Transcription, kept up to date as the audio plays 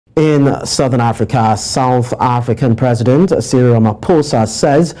In Southern Africa, South African President Cyril Ramaphosa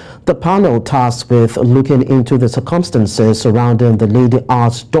says the panel tasked with looking into the circumstances surrounding the Lady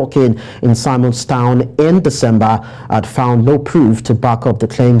R's docking in Simonstown in December had found no proof to back up the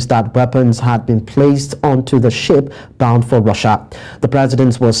claims that weapons had been placed onto the ship bound for Russia. The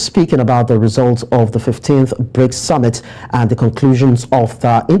president was speaking about the results of the 15th BRICS Summit and the conclusions of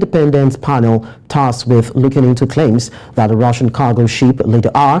the independent panel tasked with looking into claims that the Russian cargo ship Lady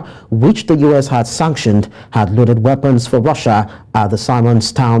R, which the US had sanctioned, had loaded weapons for Russia at the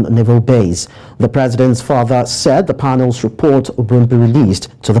Simonstown Naval base. The president further said the panel's report won't be released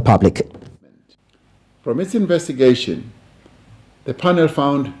to the public. From its investigation, the panel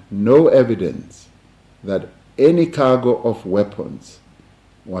found no evidence that any cargo of weapons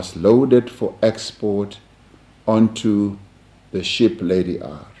was loaded for export onto the ship Lady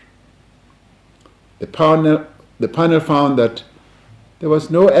R. The panel found that there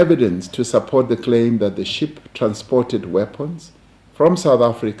was no evidence to support the claim that the ship transported weapons from South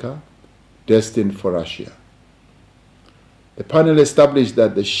Africa destined for Russia. The panel established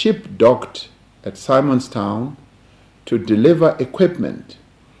that the ship docked at Simonstown to deliver equipment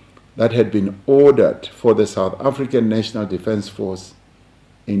that had been ordered for the South African National Defence Force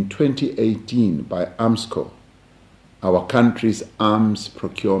in 2018 by AMSCO, our country's arms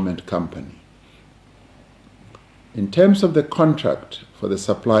procurement company. In terms of the contract for the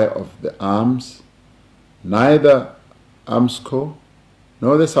supply of the arms, neither AMSCO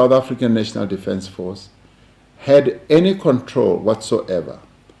nor the South African National Defence Force had any control whatsoever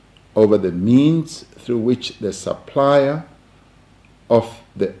over the means through which the supplier of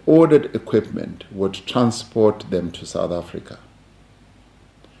the ordered equipment would transport them to South Africa.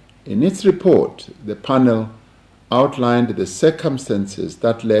 In its report, the panel outlined the circumstances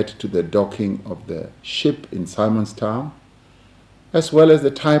that led to the docking of the ship in Simonstown, as well as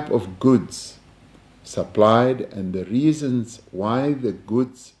the type of goods supplied and the reasons why the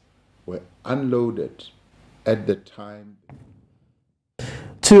goods were unloaded at the time.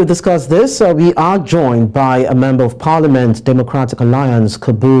 To discuss this, we are joined by a Member of Parliament, Democratic Alliance,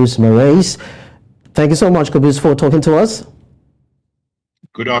 Kobus Marais. Thank you so much, Kobus, for talking to us.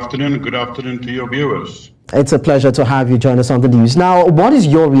 Good afternoon, and good afternoon to your viewers. It's a pleasure to have you join us on the news. Now, what is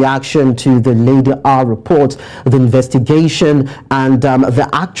your reaction to the Lady R report, the investigation, and the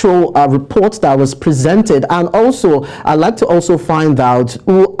actual report that was presented? And also, I'd like to also find out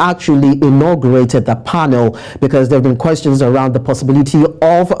who actually inaugurated the panel, because there have been questions around the possibility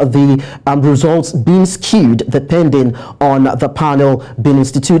of the results being skewed depending on the panel being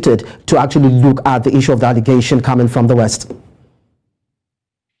instituted to actually look at the issue of the allegation coming from the West.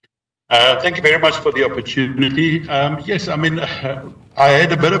 Thank you very much for the opportunity. Yes, I mean, I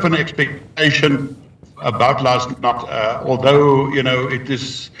had a bit of an expectation about last night, although, you know, it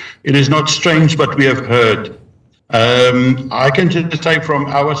is not strange what we have heard. I can just say from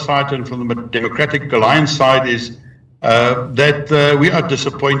our side and from the Democratic Alliance side is that we are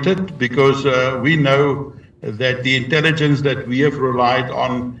disappointed, because we know that the intelligence that we have relied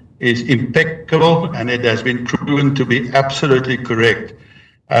on is impeccable, and it has been proven to be absolutely correct.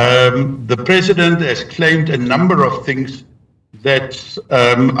 The president has claimed a number of things that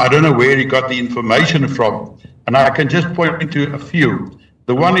I don't know where he got the information from, and I can just point to a few.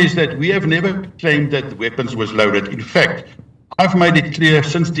 The one is that we have never claimed that the weapons was loaded. In fact, I've made it clear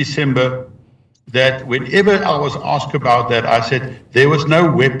since December that whenever I was asked about that, I said there was no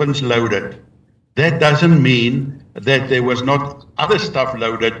weapons loaded. That doesn't mean that there was not other stuff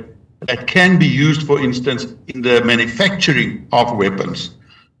loaded that can be used, for instance, in the manufacturing of weapons.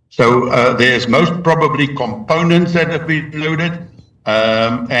 So there's most probably components that have been loaded,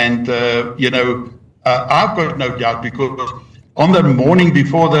 you know, I've got no doubt, because on the morning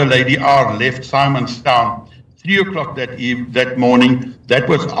before the Lady R left Simonstown, 3 o'clock that morning, that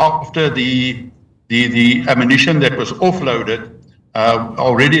was after the ammunition that was offloaded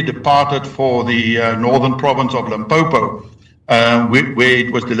already departed for the northern province of Limpopo, where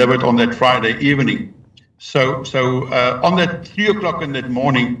it was delivered on that Friday evening. So on that 3 o'clock in that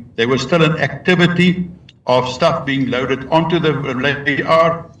morning, there was still an activity of stuff being loaded onto the Lady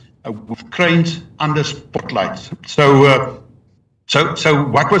R with cranes under spotlights. So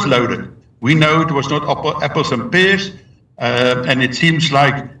what was loaded? We know it was not apples and pears, and it seems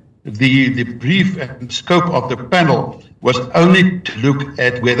like the brief and scope of the panel was only to look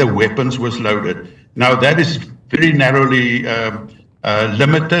at whether weapons was loaded. Now that is very narrowly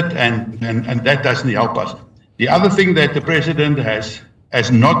limited, and that doesn't help us. The other thing that the president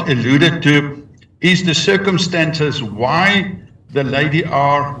has not alluded to is the circumstances why the Lady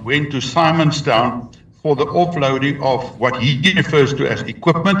R went to Simonstown for the offloading of what he refers to as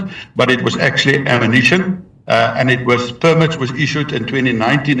equipment, but it was actually ammunition, and permits was issued in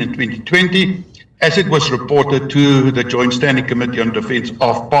 2019 and 2020, as it was reported to the Joint Standing Committee on Defence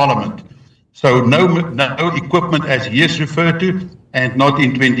of Parliament. So no equipment as he is referred to, and not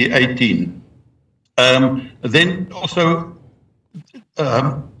in 2018. Then also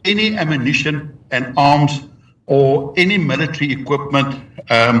any ammunition and arms or any military equipment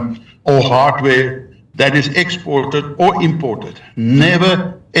or hardware that is exported or imported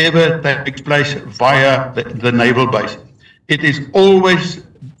never ever takes place via the naval base. It is always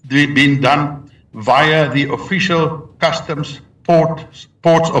been done via the official customs ports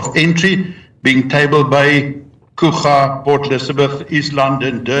of entry, being Table Bay, Kucha, Port Elizabeth, East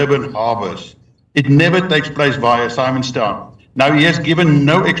London, Durban harbours. It never takes place via Simonstown. Now, he has given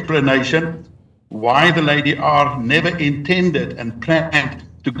no explanation why the Lady R never intended and planned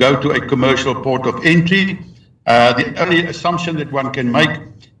to go to a commercial port of entry. The only assumption that one can make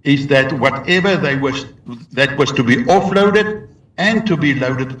is that whatever that was to be offloaded and to be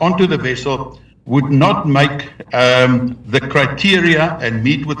loaded onto the vessel would not make the criteria and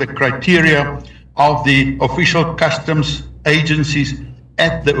meet with the criteria of the official customs agencies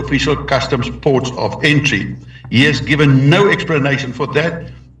at the official customs ports of entry. He has given no explanation for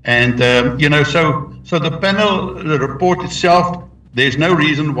that. And, so the panel, the report itself, there's no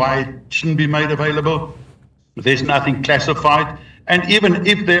reason why it shouldn't be made available. There's nothing classified. And even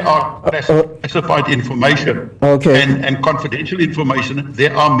if there are classified information and confidential information,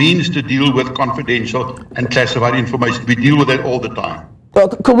 there are means to deal with confidential and classified information. We deal with that all the time.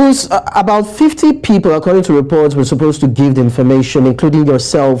 Kobus, about 50 people, according to reports, were supposed to give the information, including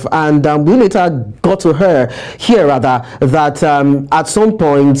yourself. And we later got to hear that at some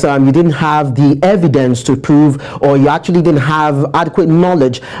point you didn't have the evidence to prove, or you actually didn't have adequate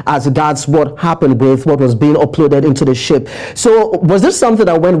knowledge as regards what happened with what was being uploaded into the ship. So was there something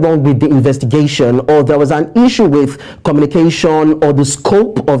that went wrong with the investigation, or there was an issue with communication or the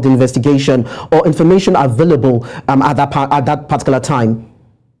scope of the investigation or information available at that particular time?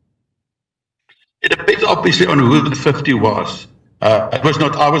 It depends obviously on who the 50 was. I was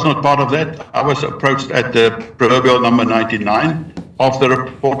not part of that. I was approached at the proverbial number 99 of the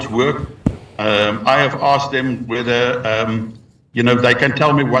report's work. I have asked them whether, they can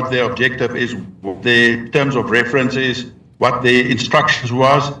tell me what their objective is, what their terms of reference is, what their instructions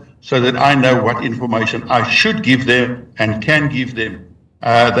was, so that I know what information I should give them and can give them.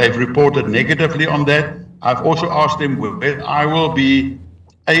 They've reported negatively on that. I've also asked them whether I will be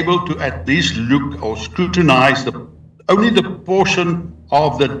able to at least look or scrutinize only the portion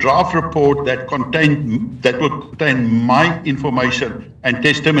of the draft report that will contain my information and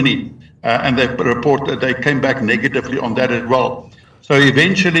testimony, and they came back negatively on that as well. So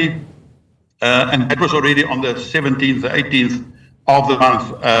eventually, and that was already on the 17th, the 18th of the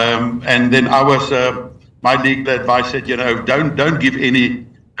month, and then my legal advice said, don't give any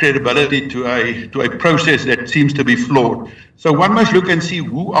credibility to a process that seems to be flawed. So one must look and see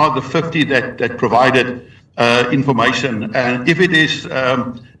who are the 50 that provided information, and if it is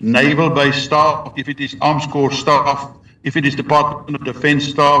naval-based staff, if it is Arms Corps staff, if it is Department of Defense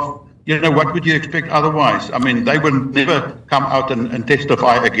staff, what would you expect otherwise? I mean, they will never come out and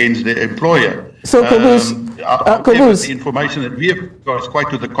testify against their employer. So, Kobus, the information that we have got is quite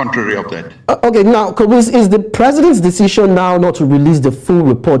to the contrary of that. Okay, now, Kobus, is the president's decision now not to release the full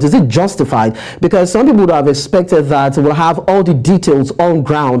report, is it justified? Because some people would have expected that we'll have all the details on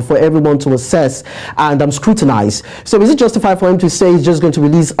ground for everyone to assess and scrutinize. So is it justified for him to say he's just going to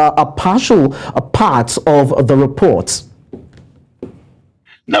release a part of the report?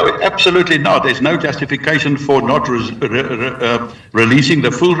 No, absolutely not. There's no justification for not releasing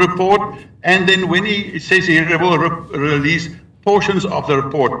the full report. And then when he says he will release portions of the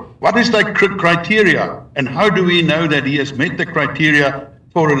report, what is the criteria? And how do we know that he has met the criteria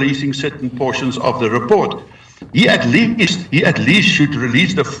for releasing certain portions of the report? He at least should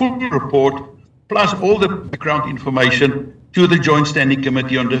release the full report plus all the background information to the Joint Standing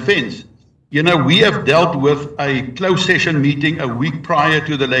Committee on Defence. We have dealt with a closed session meeting a week prior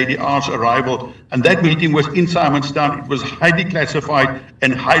to the Lady R's arrival, and that meeting was in Simonstown. It was highly classified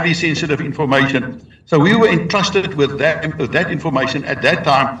and highly sensitive information. So we were entrusted with that information at that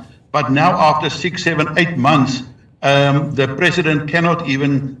time, but now after 6, 7, 8 months, the President cannot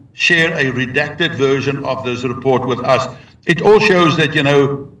even share a redacted version of this report with us. It all shows that,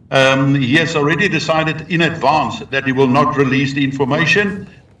 he has already decided in advance that he will not release the information,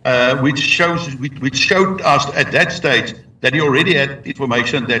 which showed us at that stage that he already had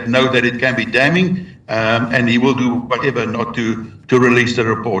information that know that it can be damning, and he will do whatever not to release the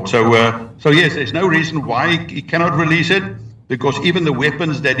report. So yes, there's no reason why he cannot release it, because even the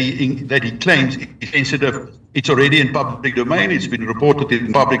weapons that he claims is sensitive, it's already in public domain. It's been reported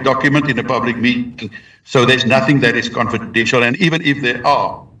in public document, in a public meeting. So there's nothing that is confidential. And even if there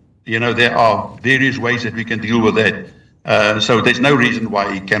are, there are various ways that we can deal with that. So there's no reason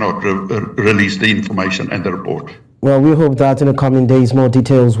why he cannot release the information and the report. Well, we hope that in the coming days, more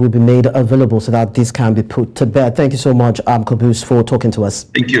details will be made available so that this can be put to bed. Thank you so much, Kobus, for talking to us.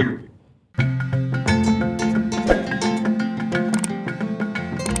 Thank you.